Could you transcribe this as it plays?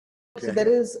So there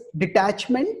is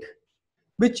detachment,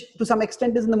 which to some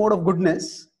extent is in the mode of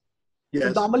goodness.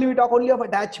 Yes. So normally we talk only of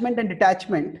attachment and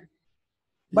detachment.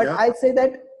 But Yeah. I say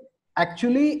that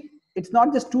actually it's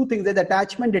not just two things. There's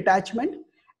attachment, detachment,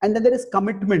 and then there is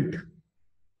commitment,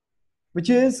 which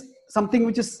is something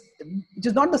which is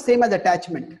not the same as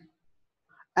attachment,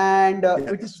 and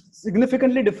which is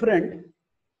significantly different.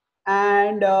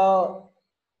 And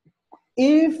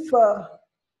if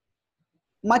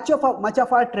much of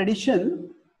our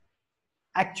tradition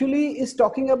actually is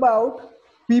talking about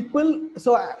people.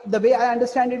 So the way I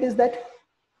understand it is that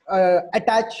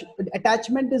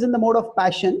attachment is in the mode of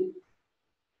passion,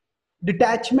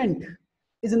 detachment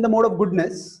is in the mode of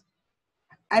goodness,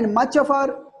 and much of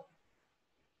our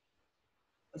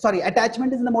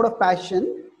attachment is in the mode of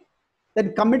passion,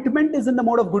 then commitment is in the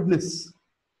mode of goodness.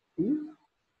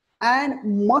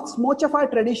 And much of our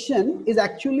tradition is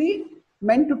actually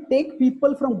meant to take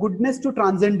people from goodness to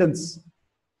transcendence.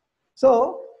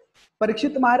 So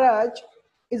Parikshit Maharaj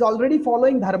is already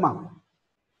following dharma.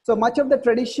 So much of the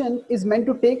tradition is meant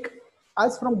to take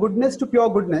us from goodness to pure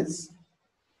goodness.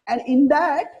 And in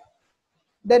that,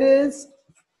 there is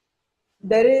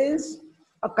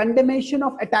a condemnation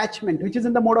of attachment, which is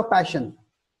in the mode of passion.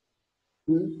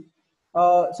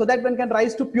 So that one can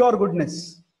rise to pure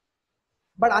goodness.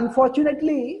 But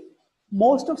unfortunately,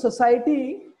 most of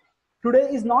society today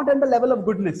is not at the level of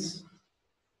goodness.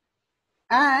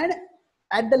 And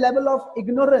at the level of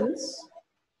ignorance,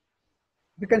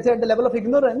 you can say at the level of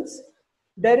ignorance,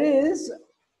 there is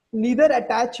neither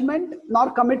attachment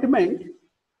nor commitment,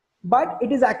 but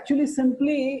it is actually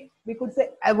simply, we could say,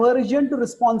 aversion to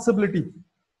responsibility.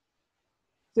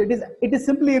 So it is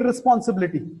simply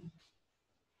irresponsibility.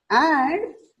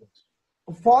 And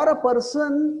for a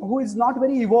person who is not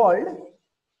very evolved,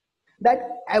 that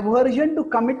aversion to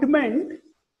commitment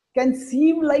can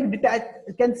seem like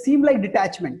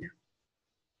detachment.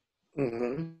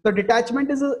 So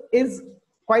detachment is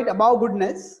quite above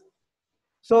goodness.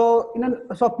 So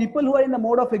so people who are in the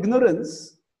mode of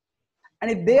ignorance, and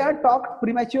if they are talked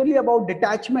prematurely about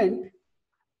detachment,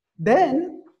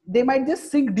 then they might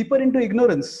just sink deeper into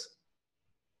ignorance.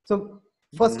 So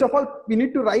first of all, we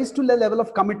need to rise to the level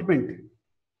of commitment.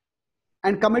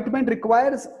 And commitment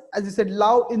requires, as you said,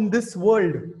 love in this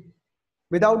world.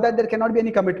 Without that, there cannot be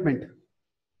any commitment.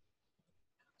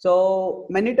 So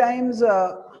many times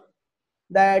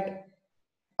that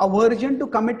aversion to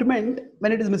commitment,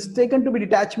 when it is mistaken to be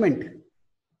detachment,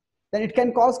 then it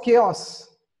can cause chaos.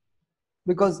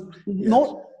 Because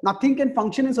nothing can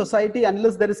function in society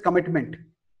unless there is commitment.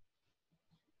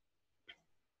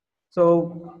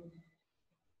 So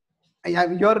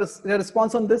your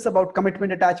response on this about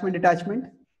commitment, attachment, detachment?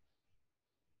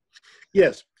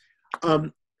 Yes,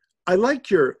 I like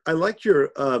your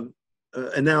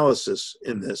analysis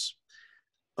in this.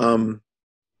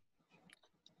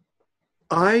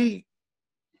 I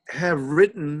have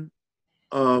written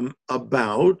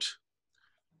about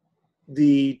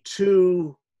the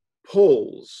two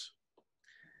poles,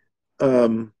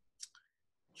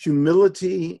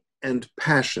 humility and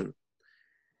passion.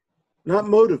 Not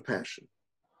motive passion,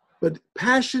 but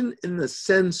passion in the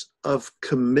sense of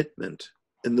commitment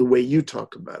in the way you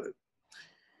talk about it.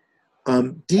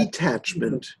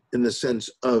 Detachment in the sense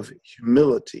of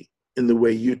humility in the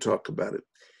way you talk about it.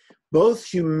 Both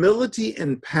humility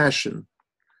and passion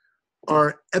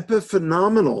are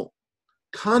epiphenomenal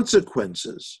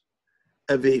consequences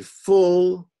of a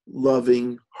full,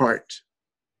 loving heart.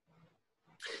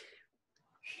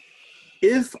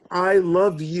 If I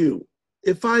love you,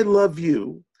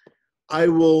 I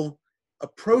will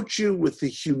approach you with the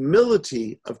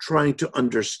humility of trying to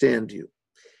understand you.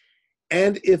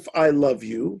 And if I love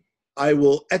you, I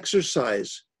will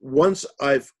exercise, once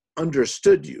I've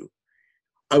understood you,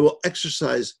 I will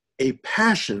exercise a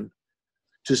passion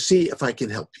to see if I can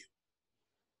help you.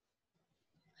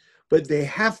 But they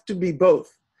have to be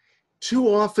both. Too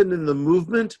often in the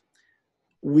movement,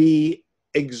 we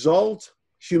exalt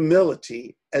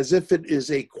humility as if it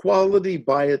is a quality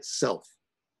by itself.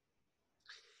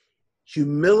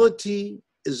 Humility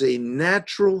is a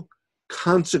natural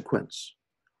consequence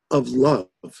of love,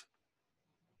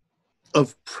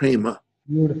 of prema.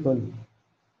 Beautiful.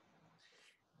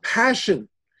 Passion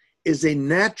is a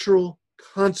natural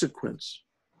consequence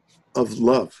of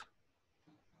love.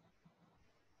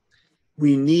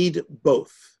 We need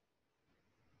both.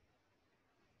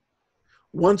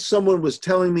 Once someone was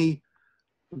telling me,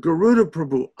 Garuda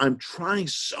Prabhu, I'm trying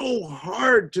so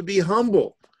hard to be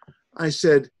humble. I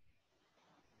said,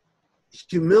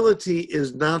 humility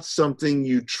is not something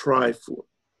you try for.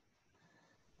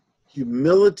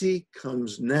 Humility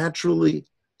comes naturally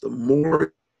the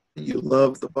more you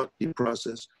love the bhakti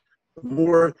process, the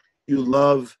more you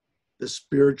love the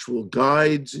spiritual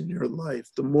guides in your life,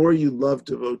 the more you love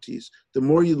devotees, the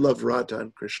more you love Radha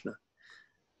and Krishna,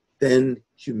 then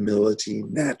humility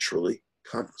naturally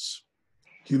comes.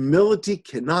 Humility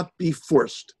cannot be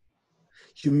forced.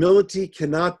 Humility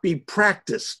cannot be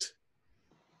practiced.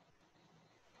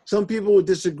 Some people would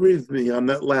disagree with me on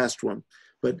that last one,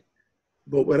 but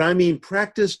when I mean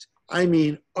practiced, I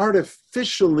mean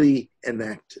artificially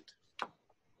enacted.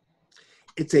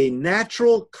 It's a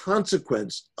natural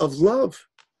consequence of love.